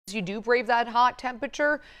you do brave that hot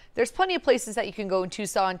temperature, there's plenty of places that you can go in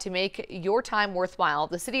Tucson to make your time worthwhile.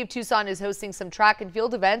 The City of Tucson is hosting some track and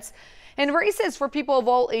field events and races for people of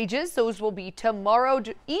all ages. Those will be tomorrow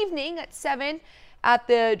evening at 7 at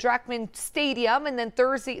the Drachman Stadium, and then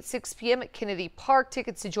Thursday at 6 p.m. at Kennedy Park.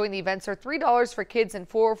 Tickets to join the events are $3 for kids and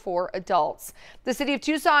 $4 for adults. The City of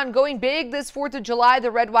Tucson going big this 4th of July.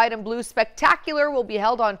 The Red, White, and Blue Spectacular will be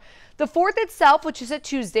held on the 4th itself, which is a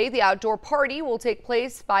Tuesday. The outdoor party will take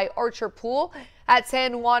place by Archer Pool at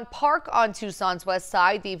San Juan Park on Tucson's west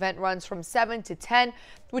side. The event runs from 7 to 10,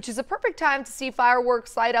 which is a perfect time to see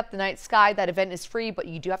fireworks light up the night sky. That event is free, but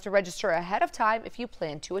you do have to register ahead of time if you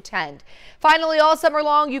plan to attend. Finally, all summer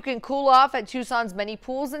long, you can cool off at Tucson's many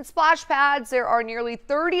pools and splash pads. There are nearly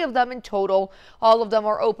 30 of them in total. All of them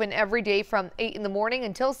are open every day from 8 in the morning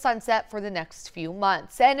until sunset for the next few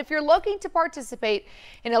months. And if you're looking to participate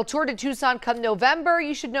in El Tour de Tucson come November,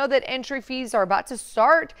 you should know that entry fees are about to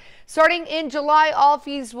start. Starting in July, all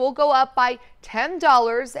fees will go up by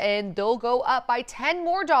 $10, and they'll go up by $10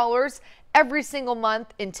 more every single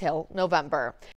month until November.